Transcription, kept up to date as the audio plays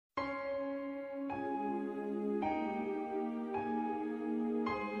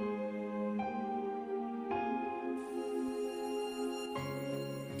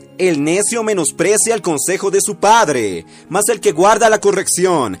El necio menosprecia el consejo de su padre, mas el que guarda la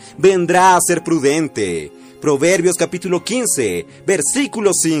corrección vendrá a ser prudente. Proverbios capítulo 15,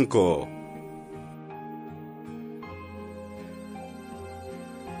 versículo 5.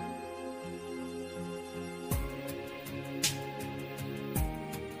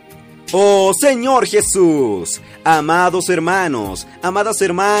 Oh Señor Jesús, amados hermanos, amadas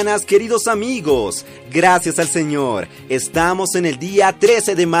hermanas, queridos amigos, gracias al Señor, estamos en el día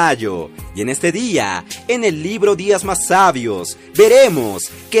 13 de mayo, y en este día, en el libro Días más sabios, veremos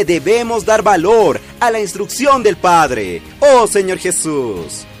que debemos dar valor a la instrucción del Padre, oh Señor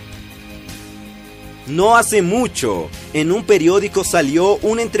Jesús. No hace mucho, en un periódico salió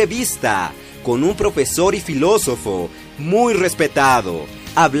una entrevista con un profesor y filósofo muy respetado,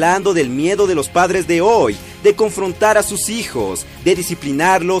 hablando del miedo de los padres de hoy, de confrontar a sus hijos, de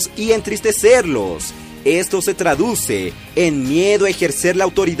disciplinarlos y entristecerlos. Esto se traduce en miedo a ejercer la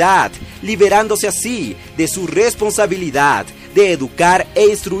autoridad, liberándose así de su responsabilidad de educar e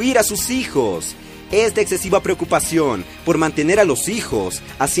instruir a sus hijos. Esta excesiva preocupación por mantener a los hijos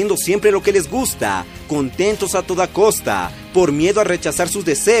haciendo siempre lo que les gusta, contentos a toda costa, por miedo a rechazar sus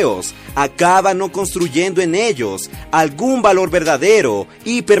deseos, acaba no construyendo en ellos algún valor verdadero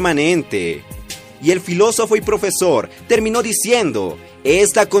y permanente. Y el filósofo y profesor terminó diciendo: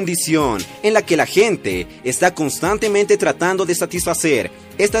 esta condición en la que la gente está constantemente tratando de satisfacer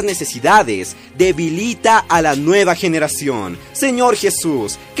estas necesidades debilita a la nueva generación. Señor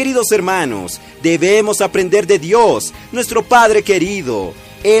Jesús, queridos hermanos, debemos aprender de Dios, nuestro Padre querido.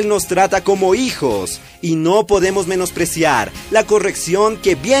 Él nos trata como hijos y no podemos menospreciar la corrección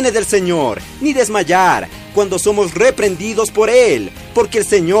que viene del Señor, ni desmayar cuando somos reprendidos por Él, porque el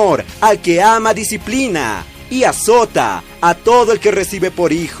Señor al que ama disciplina y azota a todo el que recibe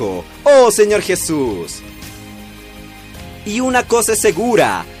por hijo. ¡Oh Señor Jesús! Y una cosa es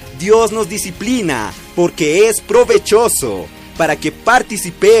segura, Dios nos disciplina porque es provechoso, para que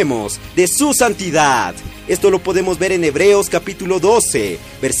participemos de su santidad. Esto lo podemos ver en Hebreos capítulo 12,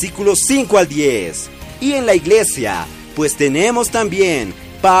 versículos 5 al 10. Y en la iglesia, pues tenemos también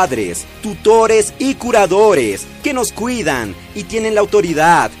padres, tutores y curadores que nos cuidan y tienen la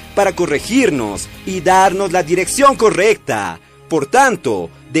autoridad para corregirnos y darnos la dirección correcta. Por tanto,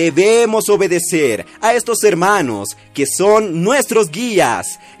 debemos obedecer a estos hermanos que son nuestros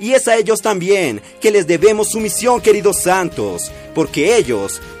guías, y es a ellos también que les debemos sumisión, queridos santos, porque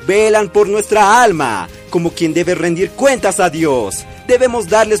ellos velan por nuestra alma, como quien debe rendir cuentas a Dios. Debemos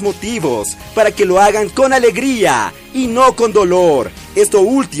darles motivos para que lo hagan con alegría y no con dolor. Esto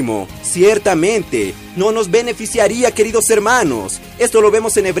último, ciertamente, no nos beneficiaría, queridos hermanos. Esto lo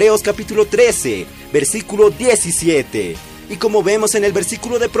vemos en Hebreos capítulo 13, versículo 17. Y como vemos en el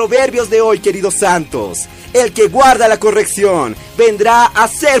versículo de Proverbios de hoy, queridos santos, el que guarda la corrección vendrá a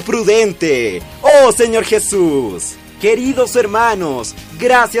ser prudente. ¡Oh Señor Jesús! Queridos hermanos,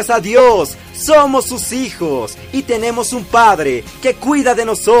 gracias a Dios, somos sus hijos y tenemos un Padre que cuida de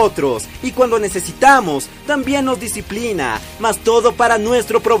nosotros y cuando necesitamos también nos disciplina, mas todo para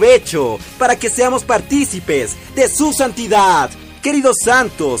nuestro provecho, para que seamos partícipes de su santidad. Queridos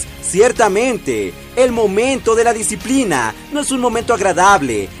santos, ciertamente, el momento de la disciplina no es un momento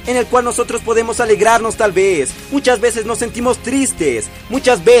agradable, en el cual nosotros podemos alegrarnos tal vez. Muchas veces nos sentimos tristes,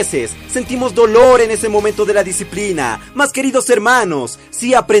 muchas veces sentimos dolor en ese momento de la disciplina. Mas queridos hermanos,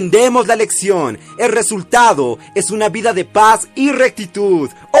 si aprendemos la lección, el resultado es una vida de paz y rectitud.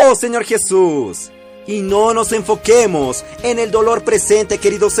 ¡Oh Señor Jesús! Y no nos enfoquemos en el dolor presente,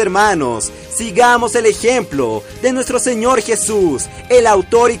 queridos hermanos. Sigamos el ejemplo de nuestro Señor Jesús, el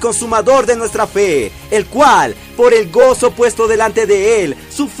autor y consumador de nuestra fe, el cual, por el gozo puesto delante de él,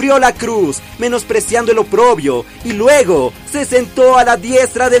 sufrió la cruz, menospreciando el oprobio, y luego se sentó a la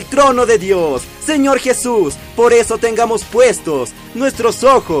diestra del trono de Dios. Señor Jesús, por eso tengamos puestos nuestros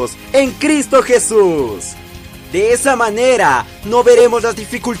ojos en Cristo Jesús. De esa manera no veremos las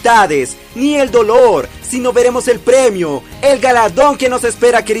dificultades ni el dolor, sino veremos el premio, el galardón que nos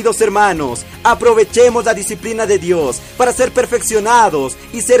espera, queridos hermanos. Aprovechemos la disciplina de Dios para ser perfeccionados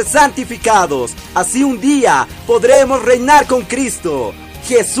y ser santificados. Así un día podremos reinar con Cristo.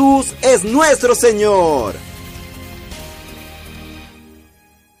 Jesús es nuestro Señor.